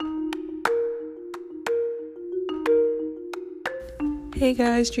Hey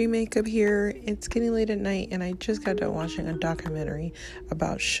guys, Dream Makeup here. It's getting late at night and I just got done watching a documentary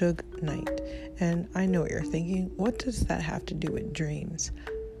about Suge Knight. And I know what you're thinking, what does that have to do with dreams?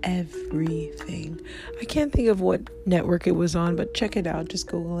 Everything. I can't think of what network it was on, but check it out. Just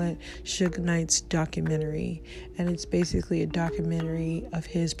Google it, Suge Knight's documentary. And it's basically a documentary of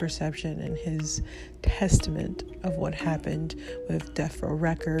his perception and his testament of what happened with Death Row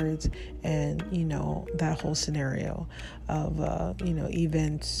Records and, that whole scenario of,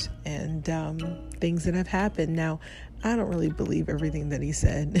 events and things that have happened. Now, I don't really believe everything that he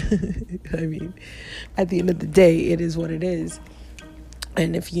said. I mean, at the end of the day, it is what it is.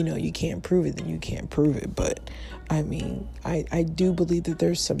 And if, you can't prove it, then you can't prove it. But, I mean, I do believe that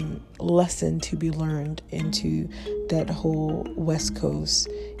there's some lesson to be learned into that whole West Coast,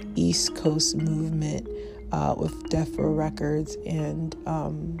 East Coast movement with Death Row Records and,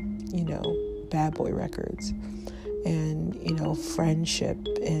 Bad Boy Records. And, friendship.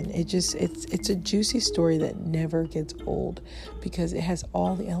 And it's a juicy story that never gets old because it has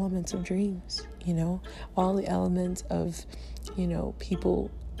all the elements of dreams, all the elements of,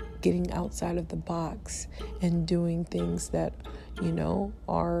 people getting outside of the box and doing things that,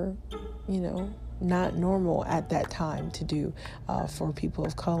 are, not normal at that time to do for people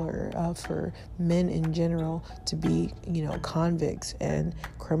of color, for men in general to be, convicts and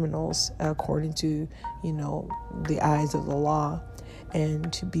criminals according to, the eyes of the law,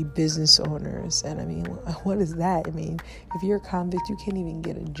 and to be business owners. And I mean, what is that? I mean, if you're a convict, you can't even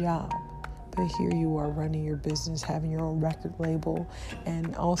get a job. But here you are running your business, having your own record label,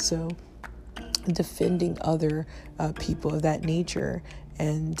 and also defending other people of that nature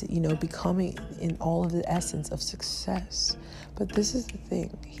and, becoming in all of the essence of success. But this is the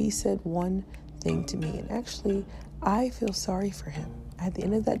thing. He said one thing to me, and actually, I feel sorry for him. At the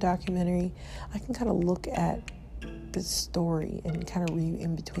end of that documentary, I can kind of look at the story and kind of read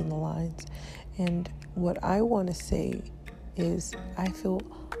in between the lines. And what I want to say is I feel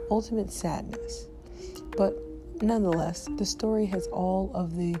ultimate sadness. But nonetheless, the story has all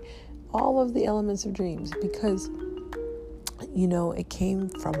of the elements of dreams because, it came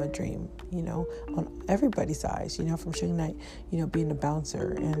from a dream, on everybody's eyes, from Suge Knight, being a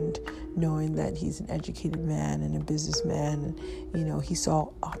bouncer and knowing that he's an educated man and a businessman and, he saw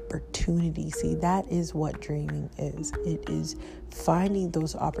opportunity. See, that is what dreaming is. It is finding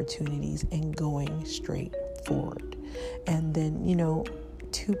those opportunities and going straight forward. And then,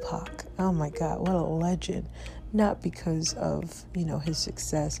 Tupac, oh my God, what a legend. Not because of, his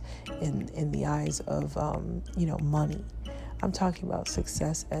success in the eyes of, money. I'm talking about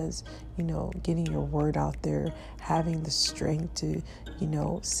success as, getting your word out there, having the strength to,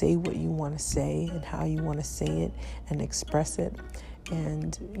 say what you want to say and how you want to say it and express it.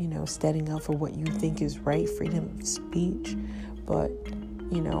 And, standing up for what you think is right, freedom of speech. But,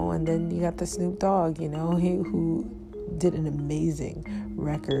 and then you got the Snoop Dogg, who did an amazing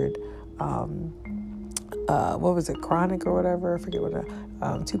record. What was it, Chronic or whatever? I forget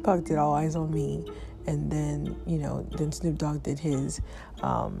what. Tupac did All Eyes on Me, and then then Snoop Dogg did his.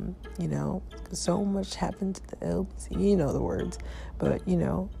 So much happened to the LBC, the words, but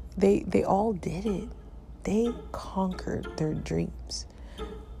they all did it. They conquered their dreams,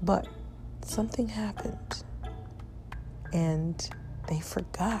 but something happened, and they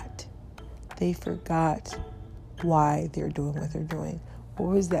forgot. They forgot why they're doing what they're doing. What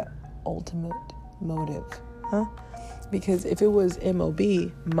was that ultimate motive, huh? Because if it was MOB,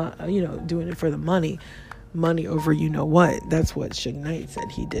 doing it for the money over what, that's what Suge Knight said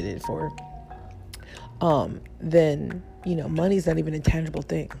he did it for. Then, money's not even a tangible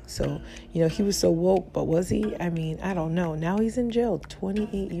thing. So, he was so woke, but was he? I mean, I don't know. Now he's in jail,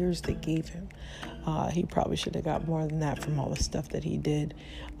 28 years they gave him. He probably should have got more than that from all the stuff that he did.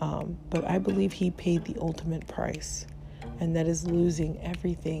 But I believe he paid the ultimate price, and that is losing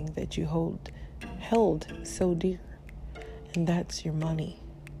everything that you held so dear. And that's your money,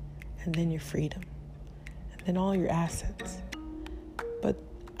 and then your freedom, and then all your assets. But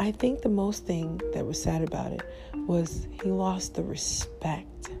I think the most thing that was sad about it was he lost the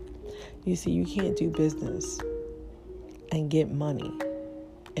respect. You see, you can't do business and get money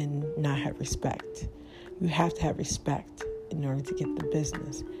and not have respect. You have to have respect in order to get the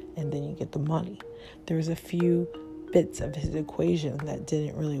business, and then you get the money. There's a few bits of his equation that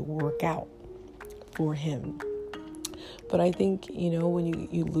didn't really work out for him. But I think, when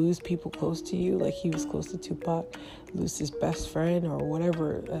you lose people close to you, like he was close to Tupac, lose his best friend or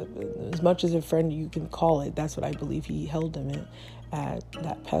whatever, as much as a friend you can call it, that's what I believe he held him at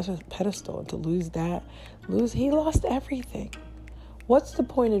that pedestal. And to lose that, he lost everything. What's the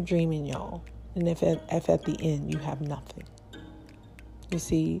point of dreaming, y'all? And if at the end you have nothing? You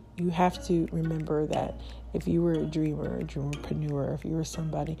see, you have to remember that if you were a dreamer, a dreamerpreneur, if you were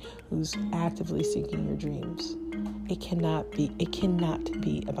somebody who's actively seeking your dreams, it cannot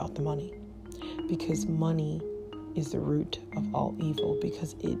be about the money, because money is the root of all evil,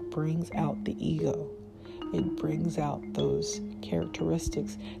 because it brings out the ego. It brings out those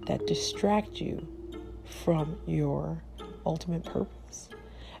characteristics that distract you from your ultimate purpose.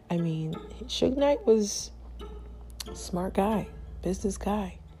 I mean, Suge Knight was a smart guy, business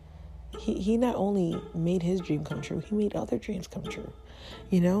guy. He not only made his dream come true, he made other dreams come true,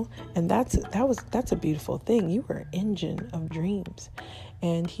 and that's a beautiful thing. You were an engine of dreams,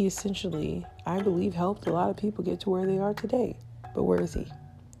 and he essentially, I believe, helped a lot of people get to where they are today. But where is he?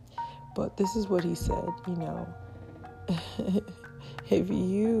 But this is what he said, if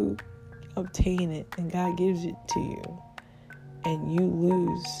you obtain it and God gives it to you, and you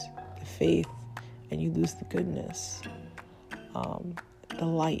lose the faith and you lose the goodness, the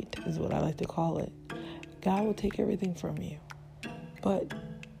light is what I like to call it, God will take everything from you. But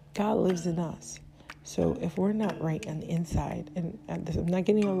God lives in us. So if we're not right on the inside, and I'm not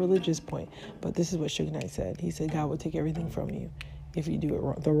getting on a religious point, but this is what Suge Knight said. He said God will take everything from you if you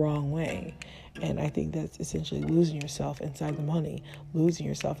do it the wrong way. And I think that's essentially losing yourself inside the money, losing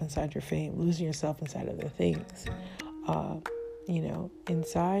yourself inside your fame, losing yourself inside other things.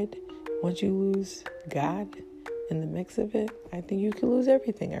 Inside, once you lose God in the mix of it, I think you can lose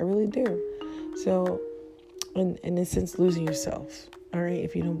everything. I really do. So, in a sense, losing yourself. All right,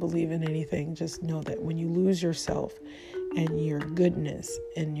 if you don't believe in anything, just know that when you lose yourself and your goodness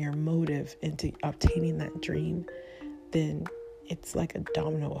and your motive into obtaining that dream, then it's like a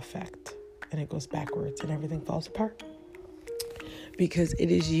domino effect, and it goes backwards and everything falls apart. Because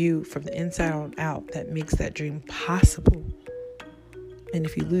it is you from the inside on out that makes that dream possible. And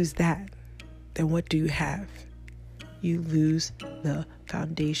if you lose that, then what do you have? You lose the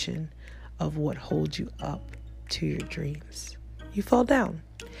foundation of what holds you up to your dreams. You fall down.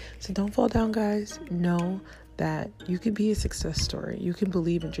 So don't fall down, guys. Know that you can be a success story. You can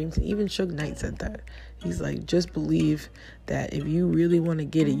believe in dreams. And even Suge Knight said that. He's like, just believe that if you really want to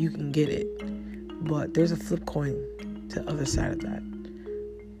get it, you can get it. But there's a flip coin to the other side of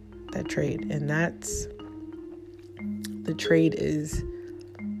that trade. And that's, the trade is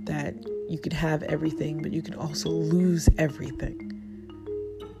that you could have everything, but you can also lose everything.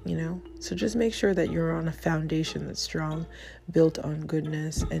 So just make sure that you're on a foundation that's strong, built on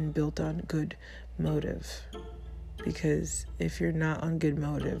goodness and built on good motive. Because if you're not on good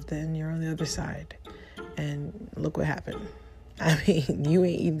motive, then you're on the other side. And look what happened. I mean, you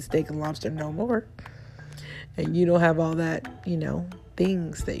ain't eating steak and lobster no more. And you don't have all that,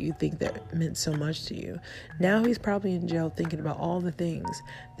 things that you think that meant so much to you. Now he's probably in jail thinking about all the things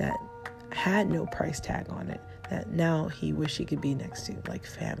that had no price tag on it, that now he wish he could be next to, like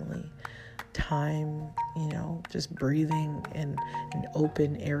family, time, just breathing in an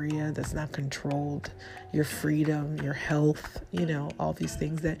open area that's not controlled, your freedom, your health, all these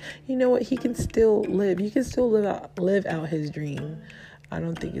things that, he can still live. You can still live out his dream. I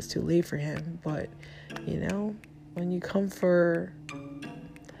don't think it's too late for him, but, when you come for,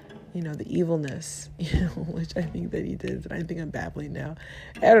 the evilness, which I think that he did, and I think I'm babbling now.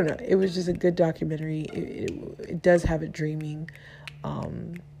 I don't know. It was just a good documentary. It does have a dreaming,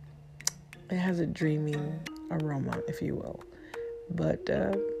 it has a dreaming aroma, if you will. But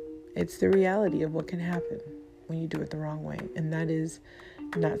it's the reality of what can happen when you do it the wrong way. And that is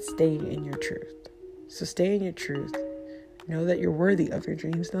not staying in your truth. So stay in your truth. Know that you're worthy of your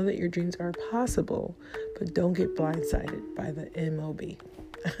dreams. Know that your dreams are possible. But don't get blindsided by the MOB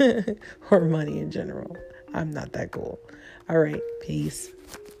or money in general. I'm not that cool. All right. Peace.